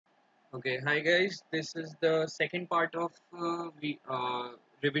Okay, hi guys. This is the second part of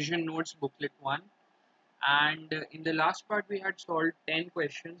revision notes booklet one, and in the last part we had solved 10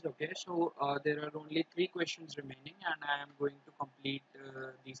 questions. Okay, so there are only three questions remaining, and I am going to complete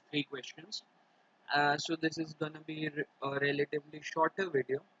these three questions. So this is gonna be a relatively shorter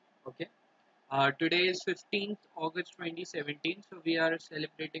video. Okay, today is 15th August 2017, so we are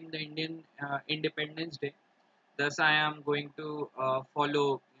celebrating the Indian Independence Day. Thus, I am going to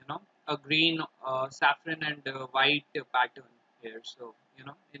follow, a green, saffron, and white pattern here. So,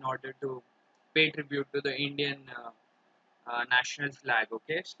 in order to pay tribute to the Indian national flag.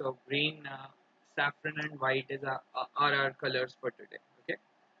 Okay, so green, saffron, and white are our colors for today. Okay,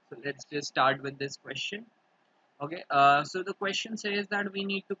 so let's just start with this question. Okay, so the question says that we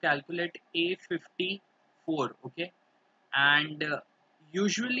need to calculate A54. Okay, and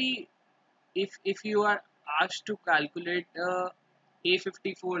usually if you are asked to calculate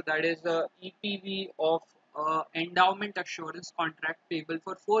A54, that is the EPV of endowment assurance contract payable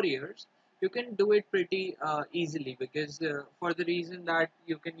for 4 years, you can do it pretty easily, because for the reason that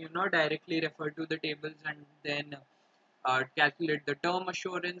you can directly refer to the tables and then calculate the term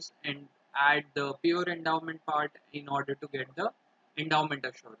assurance and add the pure endowment part in order to get the endowment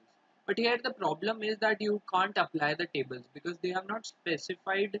assurance. But here the problem is that you can't apply the tables because they have not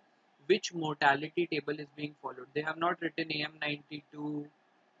specified which mortality table is being followed. They have not written AM92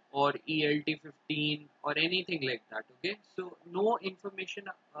 or ELT15 or anything like that. Okay, so no information,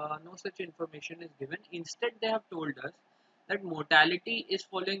 no such information is given. Instead, they have told us that mortality is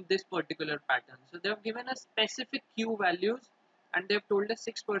following this particular pattern. So they have given us specific Q values, and they have told us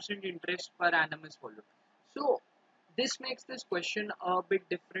 6% interest per annum is followed. So this makes this question a bit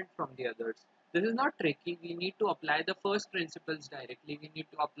different from the others. This is not tricky. We need to apply the first principles directly. We need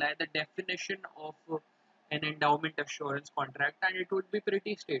to apply the definition of an endowment assurance contract, and it would be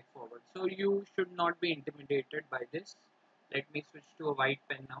pretty straightforward. So you should not be intimidated by this. Let me switch to a white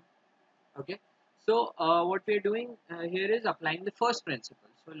pen now. Okay. So what we are doing here is applying the first principle.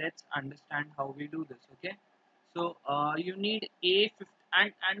 So let's understand how we do this. Okay. So you need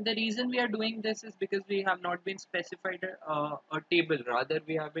and the reason we are doing this is because we have not been specified a table. Rather,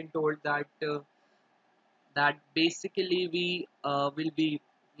 we have been told that basically we will be,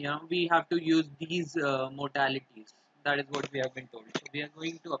 we have to use these modalities. That is what we have been told. So we are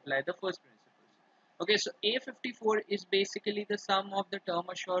going to apply the first principles. Okay, so A54 is basically the sum of the term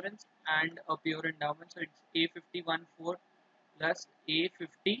assurance and a pure endowment. So it's A51 4 plus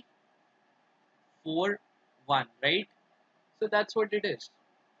A54 1, right? So that's what it is.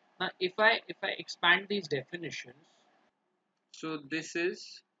 Now if I expand these definitions, so this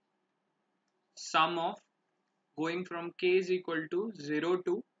is sum of going from k is equal to 0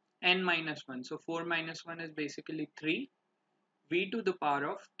 to n minus 1. So 4 minus 1 is basically 3, v to the power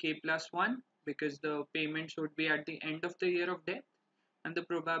of k plus 1, because the payments would be at the end of the year of death, and the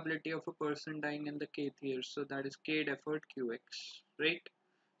probability of a person dying in the kth year, so that is k deferred qx, right?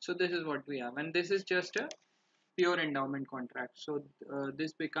 So this is what we have, and this is just a pure endowment contract. So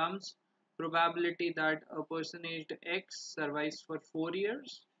this becomes probability that a person aged x survives for 4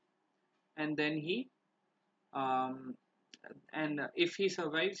 years, and then he um, and if he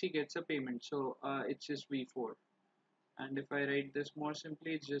survives he gets a payment. So it's just v4, and if I write this more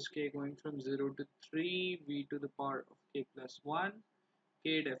simply, it's just k going from 0 to 3, v to the power of k plus 1,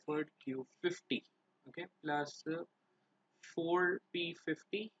 k deferred q50, okay, plus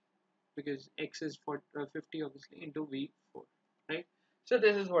 4p50, because x is for 50 obviously, into v4, right? So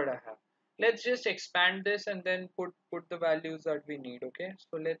this is what I have. Let's just expand this and then put the values that we need. Okay,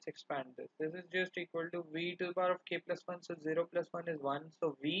 so let's expand this. This is just equal to v to the power of k plus 1. So 0 plus 1 is 1,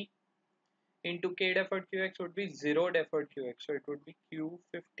 so v into k deferred qx would be 0 deferred qx, so it would be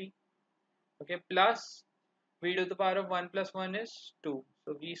q50. Okay, plus v to the power of 1 plus 1 is 2,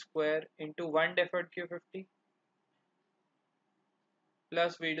 so v square into 1 deferred q50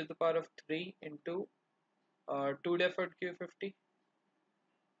 plus v to the power of 3 into 2 deferred q50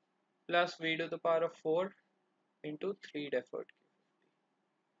 plus v to the power of 4 into 3 deferred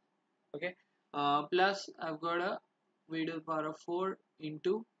q50. Okay, plus I've got a v to the power of 4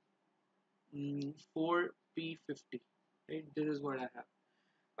 into 4p50, right? This is what I have.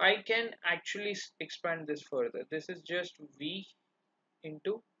 I can actually expand this further. This is just v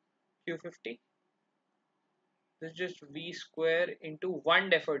into q50. This is just v square into 1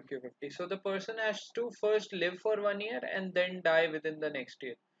 deferred q50. So the person has to first live for 1 year and then die within the next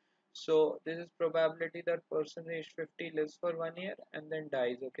year. So this is probability that person age 50 lives for 1 year and then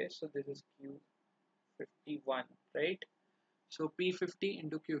dies. Okay, so this is q51, right? So p50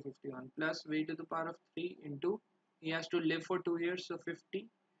 into q51 plus v to the power of 3 into, he has to live for 2 years, so 50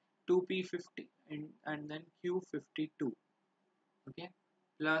 2p50 and then q52, okay,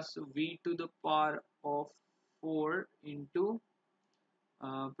 plus v to the power of 4 into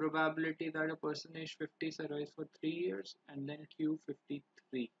probability that a person age 50 survives for 3 years, and then q53,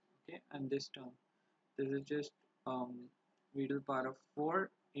 okay, and this term, this is just um, v to the power of 4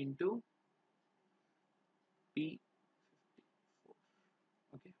 into p54,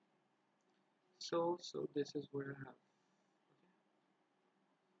 okay. So this is what I have, okay.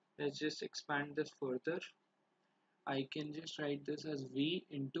 Let's just expand this further. I can just write this as v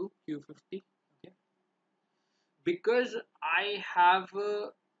into q50, okay, because I have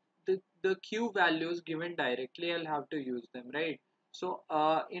the q values given directly. I'll have to use them, right? So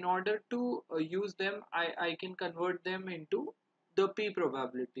in order to use them, I can convert them into the p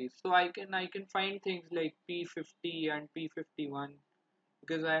probabilities. So I can find things like p50 and p51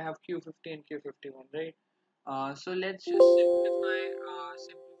 because I have q50 and q51, right? So let's just simplify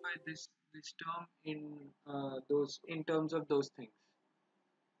this term in those in terms of those things.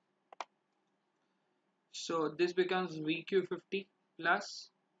 So this becomes vq50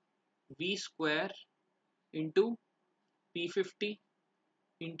 plus v square into p50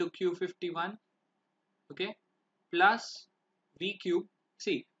 into q51, okay, plus v cube.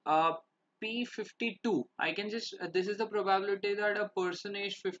 See, p52, I can just this is the probability that a person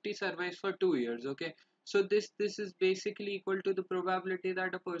age 50 survives for 2 years, okay. So this is basically equal to the probability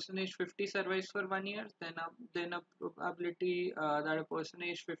that a person age 50 survives for 1 year, then a probability that a person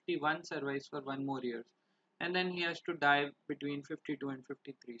age 51 survives for 1 more years, and then he has to die between 52 and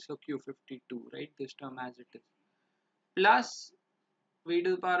 53, so q52, right, this term as it is, plus v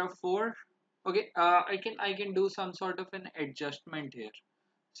to the power of 4, okay. I can do some sort of an adjustment here.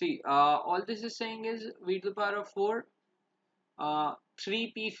 See, all this is saying is v to the power of 4,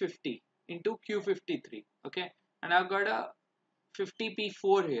 3p50 into q53, okay, and I've got a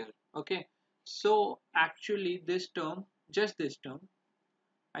 50p4 here, okay. So actually this term, just this term,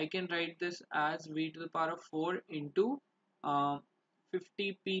 I can write this as v to the power of 4 into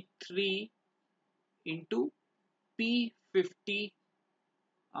 50p3 into p50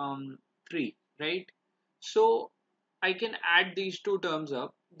 3, right? So I can add these two terms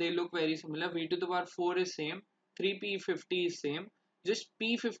up. They look very similar. V to the power 4 is same, 3p50 is same. Just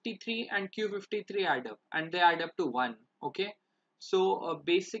p53 and q53 add up, and they add up to 1. Okay. So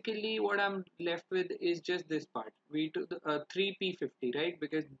basically, what I'm left with is just this part, v to the 3p50, right?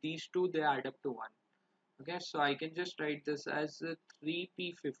 Because these two they add up to 1. Okay. So I can just write this as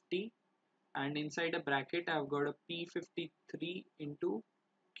 3p50, and inside a bracket I've got a p53 into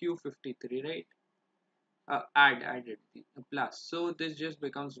q53, right? Added the plus, so this just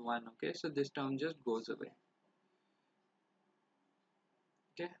becomes 1, okay. So this term just goes away,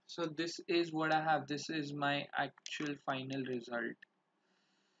 okay. So this is what I have. This is my actual final result.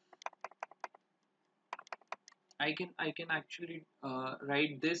 I can actually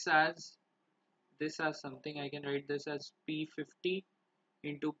write this as something. I can write this as p50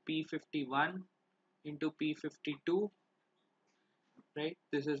 into p51 into p52, right?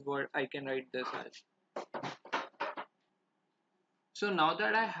 This is what I can write this as. So now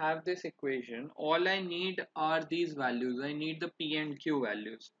that I have this equation, all I need are these values. I need the P and Q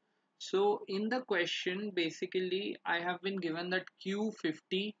values. So in the question, basically, I have been given that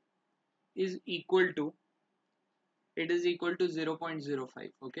Q50 is equal to, it is equal to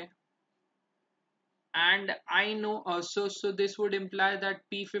 0.05, okay? And I know also, so this would imply that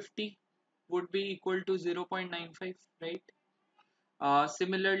P50 would be equal to 0.95, right?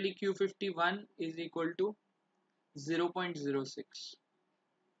 Similarly, Q51 is equal to 0.06.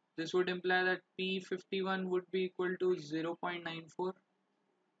 This would imply that P51 would be equal to 0.94,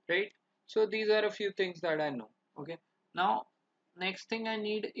 right? So these are a few things that I know, okay. Now next thing I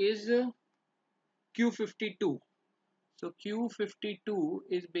need is Q52. So Q52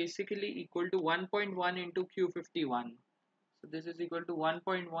 is basically equal to 1.1 into Q51. So this is equal to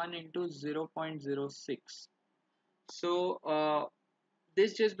 1.1 into 0.06. So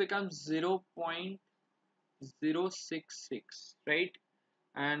this just becomes 0.066, right?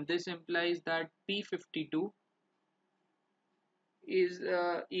 And this implies that P52 is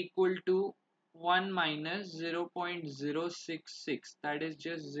equal to 1 minus 0.066, that is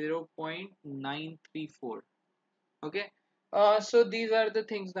just 0.934, okay. So these are the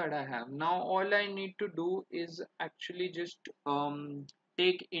things that I have. Now all I need to do is actually just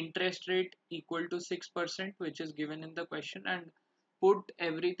take interest rate equal to 6%, which is given in the question, and put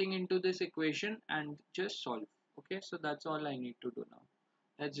everything into this equation and just solve, okay. So that's all I need to do now.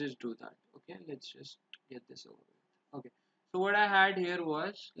 Let's just do that, okay. Let's just get this over with, okay. So what I had here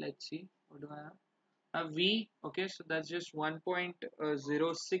was, let's see, what do I have? V, okay, so that's just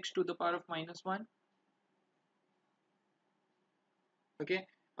 1.06 to the power of minus 1, okay,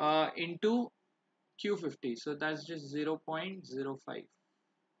 into Q50, so that's just 0.05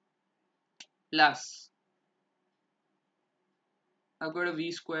 plus I've got a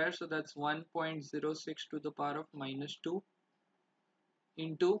V square, so that's 1.06 to the power of minus 2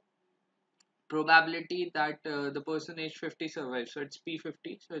 into probability that the person age 50 survives, so it's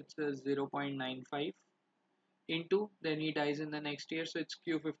P50, so it's 0.95 into, then he dies in the next year, so it's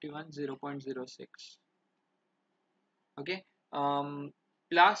Q51, 0.06, okay,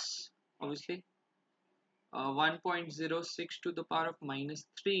 plus obviously 1.06 to the power of minus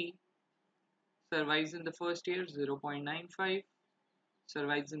 3 survives in the first year, 0.95,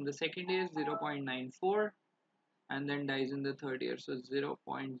 survives in the second year, 0.94, and then dies in the third year, so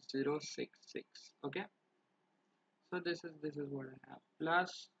 0.066, okay. So this is what I have,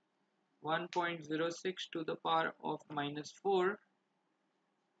 plus 1.06 to the power of minus 4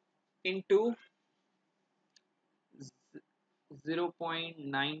 into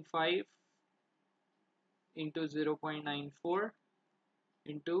 0.95 into 0.94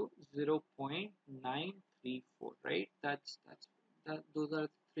 into 0.934, right? That those are the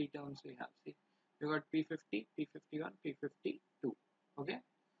three terms we have. See, we got P50, P51, P52. Okay,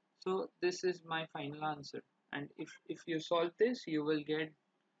 so this is my final answer, and if you solve this, you will get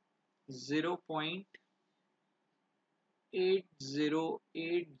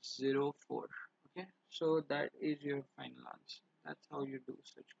 0.80804. Okay, so that is your final answer. That's how you do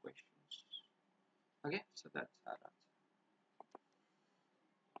such questions. Okay, so that's our answer.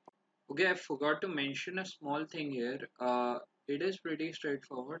 Okay, I forgot to mention a small thing here. It is pretty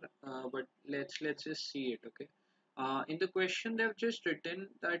straightforward, but let's just see it. Okay. In the question, they've just written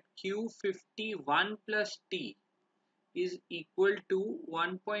that Q51 plus T is equal to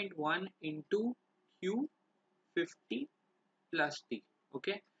 1.1 into Q50 plus T.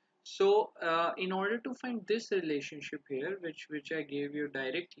 Okay. So, in order to find this relationship here, which I gave you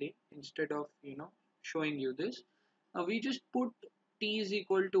directly instead of showing you this, we just put t is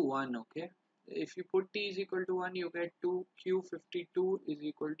equal to 1. Okay, if you put t is equal to 1, you get 2 q52 is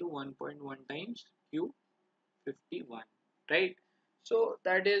equal to 1.1 times q51, right? So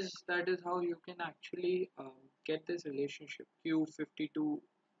that is how you can actually get this relationship. Q52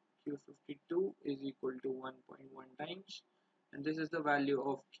 is equal to 1.1 times, and this is the value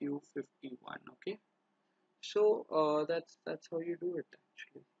of q51. Okay, so that's how you do it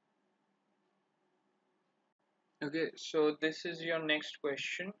actually. Okay, so this is your next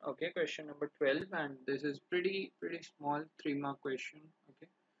question. Okay, question number 12, and this is pretty small 3 mark question. Okay,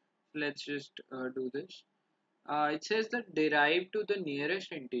 let's just do this. It says that derive to the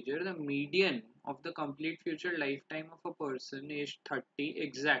nearest integer the median of the complete future lifetime of a person aged 30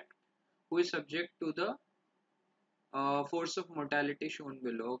 exact who is subject to the force of mortality shown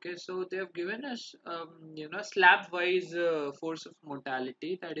below. Okay, so they have given us slab wise force of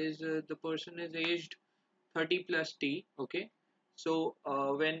mortality, that is the person is aged 30 plus t. Okay, so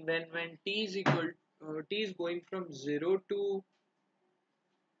when t is equal t is going from 0 to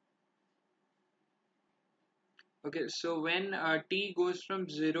okay, so when t goes from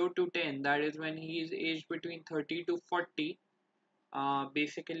 0 to 10, that is when he is aged between 30 to 40.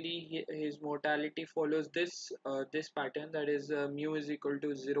 Basically his mortality follows this pattern, that is mu is equal to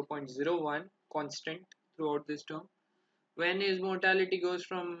 0.01 constant throughout this term. When his mortality goes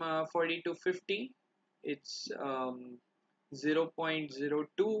from 40 to 50, it's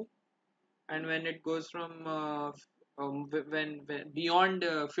 0.02, and when it goes from when beyond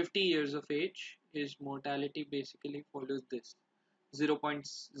 50 years of age, his mortality basically follows this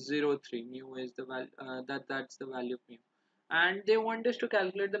 0.03. Mu is the value that's the value of mu, and they want us to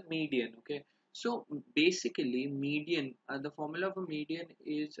calculate the median. Okay, so basically median, the formula for median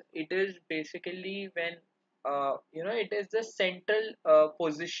is, it is basically when it is the central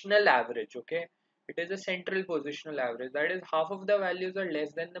positional average. Okay, it is a central positional average, that is half of the values are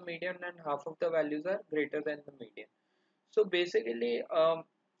less than the median and half of the values are greater than the median. So basically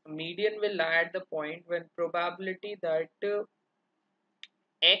median will lie at the point when probability that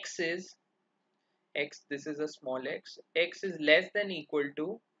x is x, this is a small x is less than equal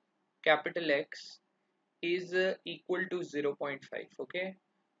to capital X is equal to 0.5. Okay,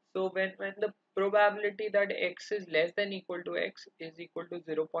 so when the probability that x is less than equal to x is equal to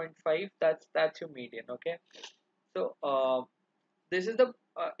 0.5, that's your median. Okay, so this is the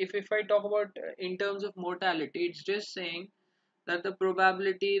if I talk about in terms of mortality, it's just saying that the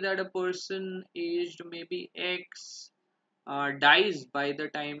probability that a person aged maybe x dies by the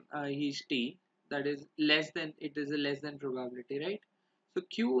time he's t, that is less than, it is a less than probability, right? So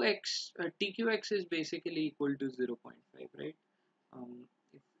TQX is basically equal to 0.5, right?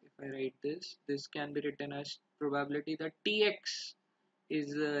 If I write this can be written as probability that TX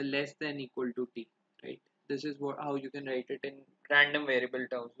is less than equal to T, right? This is how you can write it in random variable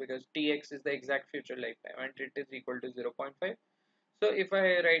terms, because TX is the exact future lifetime and it is equal to 0.5. So if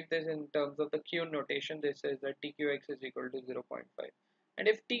I write this in terms of the Q notation, this says that TQX is equal to 0.5. And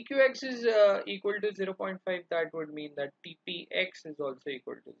if TQX is equal to 0.5, that would mean that TPX is also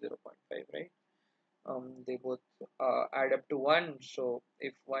equal to 0.5, right? They both add up to 1. So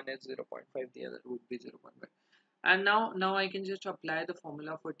if one is 0.5, the other would be 0.5. And now I can just apply the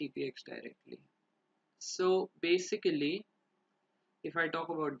formula for TPX directly. So basically, if I talk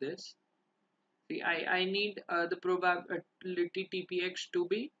about this, see, I need the probability TPX to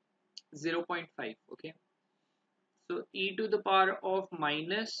be 0.5. Okay, so e to the power of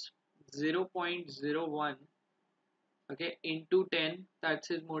minus 0.01, okay, into 10, that's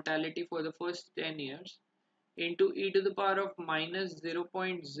his mortality for the first 10 years, into e to the power of minus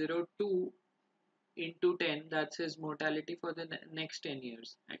 0.02 into 10, that's his mortality for the next 10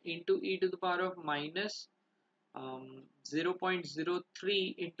 years, and into e to the power of minus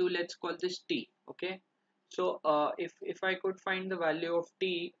 0.03 into, let's call this t. Okay, so if I could find the value of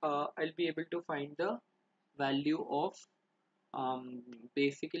t, I'll be able to find the value of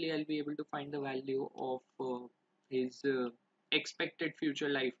basically I'll be able to find the value of his expected future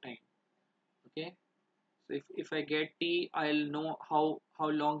lifetime. Okay, so if I get t, I'll know how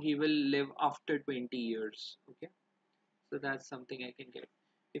long he will live after 20 years. Okay, so that's something I can get.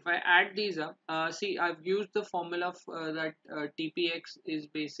 If I add these up, see, I've used the formula that TPX is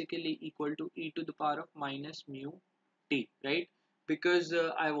basically equal to e to the power of minus mu t, right? Because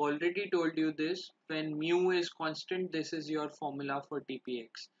I've already told you this, when mu is constant, this is your formula for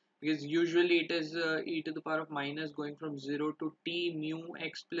TPX. Because usually it is e to the power of minus going from 0 to t mu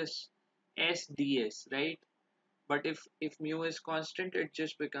x plus s ds, right? But if mu is constant, it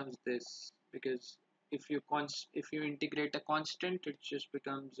just becomes this, because if you integrate a constant, it just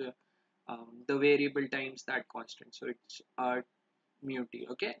becomes the variable times that constant, so it's mu t.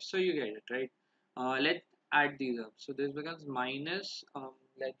 Okay, so you get it, right? Let's add these up. So this becomes minus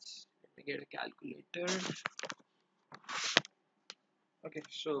let me get a calculator. Okay,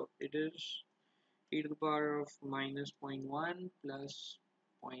 so it is e to the power of minus zero point 0.1 plus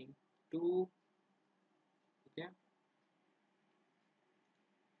zero point 0.2. Okay,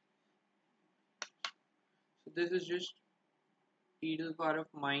 so this is just e to the power of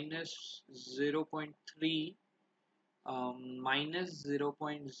minus 0.3 minus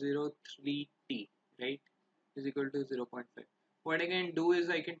 0.03 t, right, is equal to 0.5. What I can do is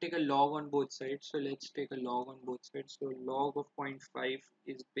I can take a log on both sides. So let's take a log on both sides. So log of 0.5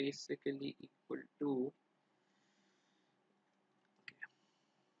 is basically equal to,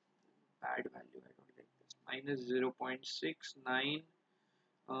 bad value, I don't like this, minus 0.69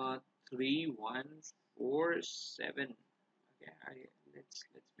 3147. Okay, let's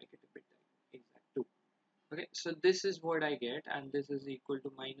make it a bit exact too. Okay, so this is what I get, and this is equal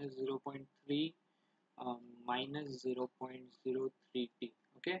to minus 0.3 minus 0.03 t.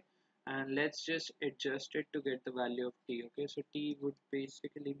 Okay, and let's just adjust it to get the value of t. Okay, so t would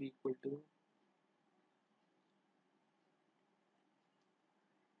basically be equal to,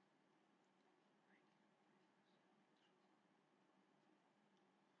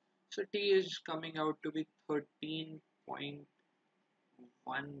 so t is coming out to be 13.1110.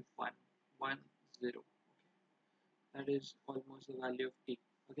 That is almost the value of t.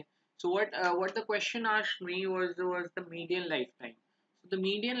 Okay, so what the question asked me was the median lifetime. So the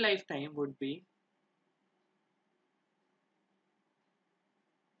median lifetime would be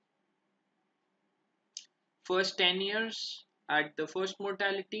first 10 years at the first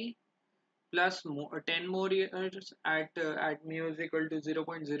mortality plus 10 more years at mu is equal to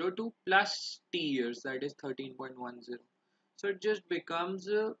 0.02 plus t years, that is 13.10. So it just becomes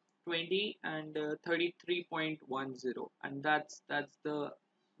 20 and 33.10, and that's the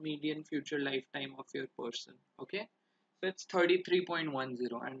median future lifetime of your person. Okay, so it's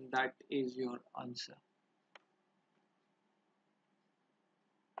 33.10, and that is your answer.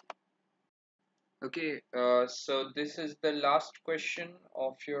 Okay, so this is the last question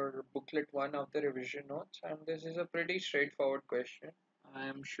of your booklet 1 of the revision notes, and this is a pretty straightforward question. I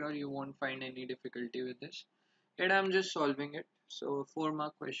am sure you won't find any difficulty with this. Yet I'm just solving it. So 4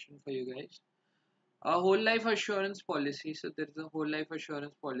 mark question for you guys. A whole life assurance policy. So there is a whole life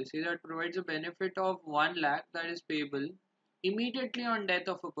assurance policy that provides a benefit of 1 lakh that is payable immediately on death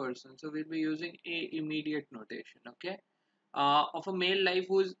of a person. So we'll be using a immediate notation. Okay, of a male life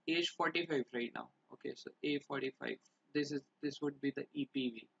who is age 45 right now. Okay, so a 45 this would be the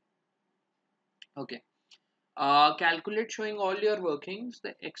EPV. Okay. Calculate showing all your workings,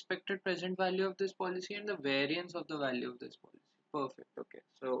 the expected present value of this policy and the variance of the value of this policy. Perfect. Okay.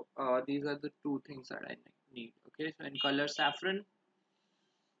 So these are the two things that I need. Okay. So in color saffron,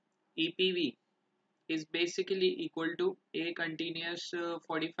 EPV is basically equal to A continuous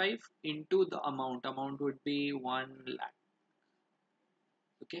 45 into the amount. Amount would be 1 lakh.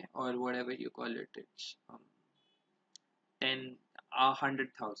 Okay. Or whatever you call it. It's 10,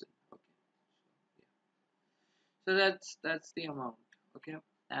 100,000. Okay. So that's the amount. Okay.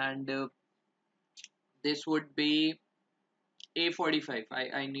 And this would be A45.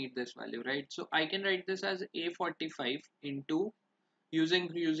 I need this value, right? So I can write this as A45 into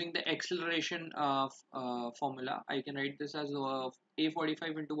using the acceleration formula. I can write this as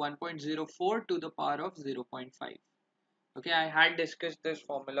A45 into 1.04 to the power of 0.5. Okay, I had discussed this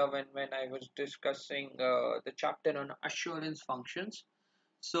formula when I was discussing the chapter on assurance functions.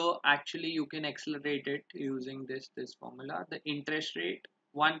 So actually you can accelerate it using this formula. The interest rate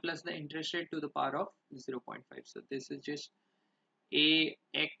 1 plus the interest rate to the power of 0.5. So this is just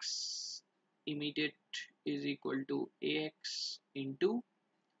ax immediate is equal to ax into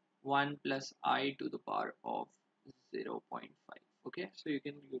 1 plus I to the power of 0.5. Okay, so you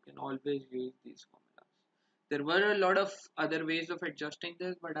can always use these formulas. There were a lot of other ways of adjusting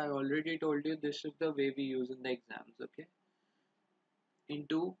this, but I already told you this is the way we use in the exams. Okay,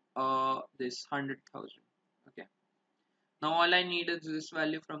 into this 100,000. Okay, now all I need is this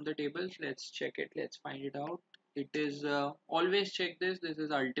value from the tables. Let's check it. Let's find it out. It is always check this. This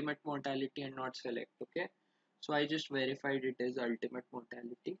is ultimate mortality and not select. Okay, so I just verified it is ultimate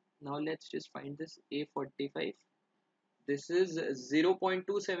mortality. Now let's just find this A45. This is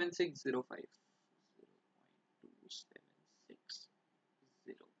 0.27605.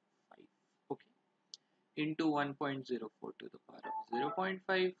 0.27605. Okay, into 1.04 to the power of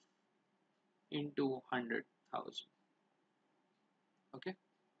 0.5 into 100,000. Okay,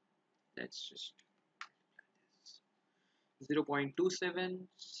 let's just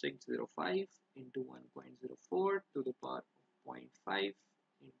 0.27605 into 1.04 to the power of zero point 0.5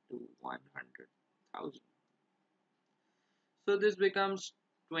 into 100,000. So this becomes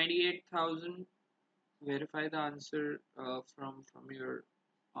 28,000. Verify the answer from your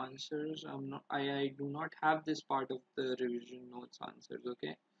answers. I do not have this part of the revision notes answers.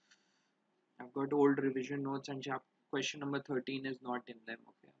 Okay, I've got old revision notes and question number 13 is not in them.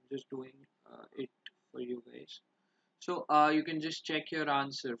 Okay, I'm just doing it for you guys. So you can just check your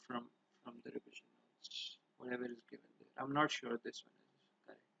answer from the revision notes, whatever is given there. I'm not sure this one is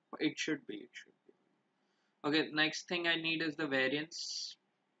correct, but it should be. It should be. Okay, next thing I need is the variance.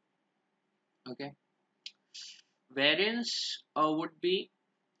 Okay, variance would be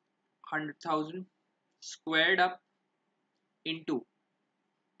 100,000 squared up into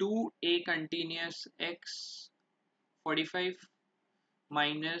 2a continuous x 45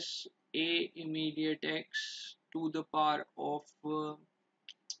 minus a immediate x to the power of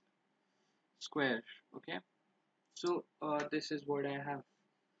square. Okay, so this is what I have.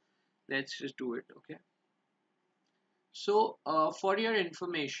 Let's just do it. Okay, so for your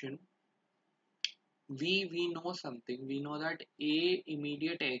information, we know something. We know that a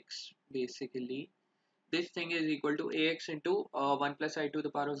immediate x, basically this thing is equal to ax into 1 plus I to the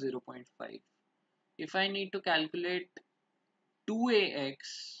power of 0.5. If I need to calculate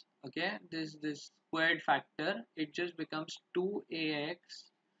 2ax, okay, this squared factor, it just becomes 2ax,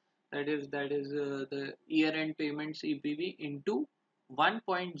 that is the year end payments EPV into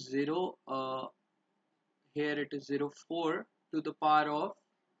 1.0, here it is 0.4 to the power of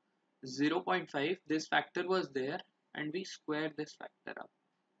 0.5. This factor was there and we square this factor up.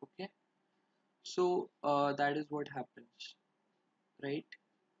 Okay, so that is what happens, right?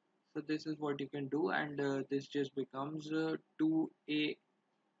 So this is what you can do, and this just becomes 2ax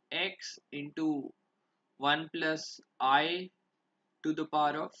into 1 plus I to the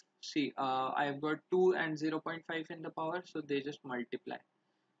power of, see, I've got 2 and 0.5 in the power, so they just multiply.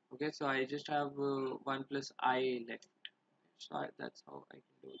 Okay, so I just have 1 plus I left. So that's how I can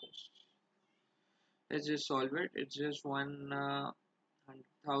do this. Let's just solve it. It's just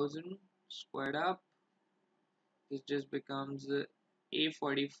 100,000 squared up. This just becomes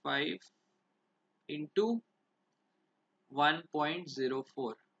A45 into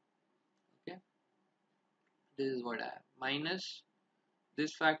 1.04. Okay, this is what I have, minus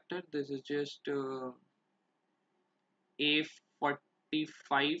this factor. This is just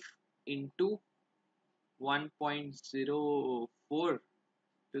A45 into 1.04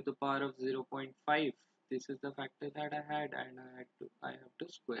 to the power of 0.5. This is the factor that I had, and I have to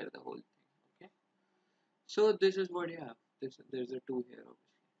square the whole thing. Okay, So this is what you have. There's a 2 here, obviously.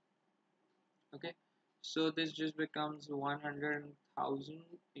 Okay, so this just becomes 100,000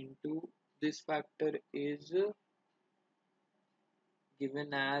 into this factor is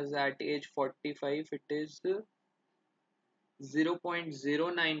given as at age 45 it is 0.09458.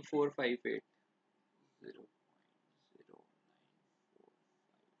 0.09458.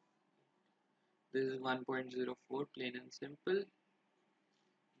 This is 1.04, plain and simple.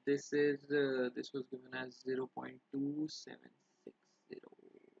 This was given as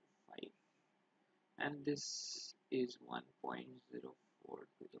 0.27605, and this is 1.04 to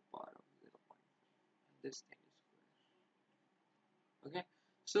the power of 0.5, and this thing is square. Okay,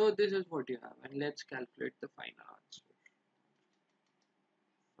 so this is what you have, and let's calculate the final answer.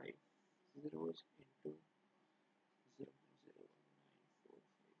 5 zeros into 0.09458 into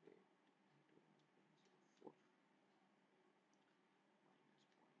 1.04 minus 0.27605.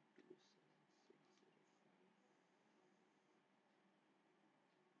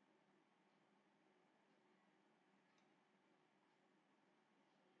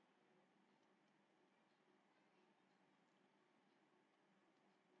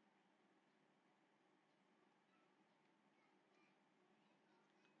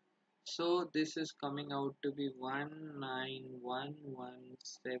 So this is coming out to be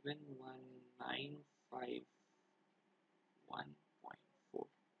 191171951.4,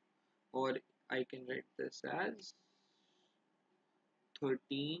 or I can write this as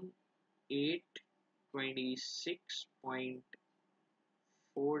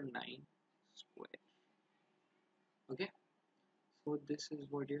 13826.49 square. Okay, so this is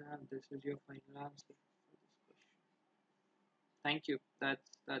what you have. This is your final answer for this question. Thank you.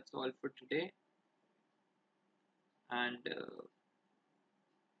 That's all for today, and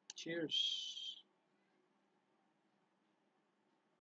cheers.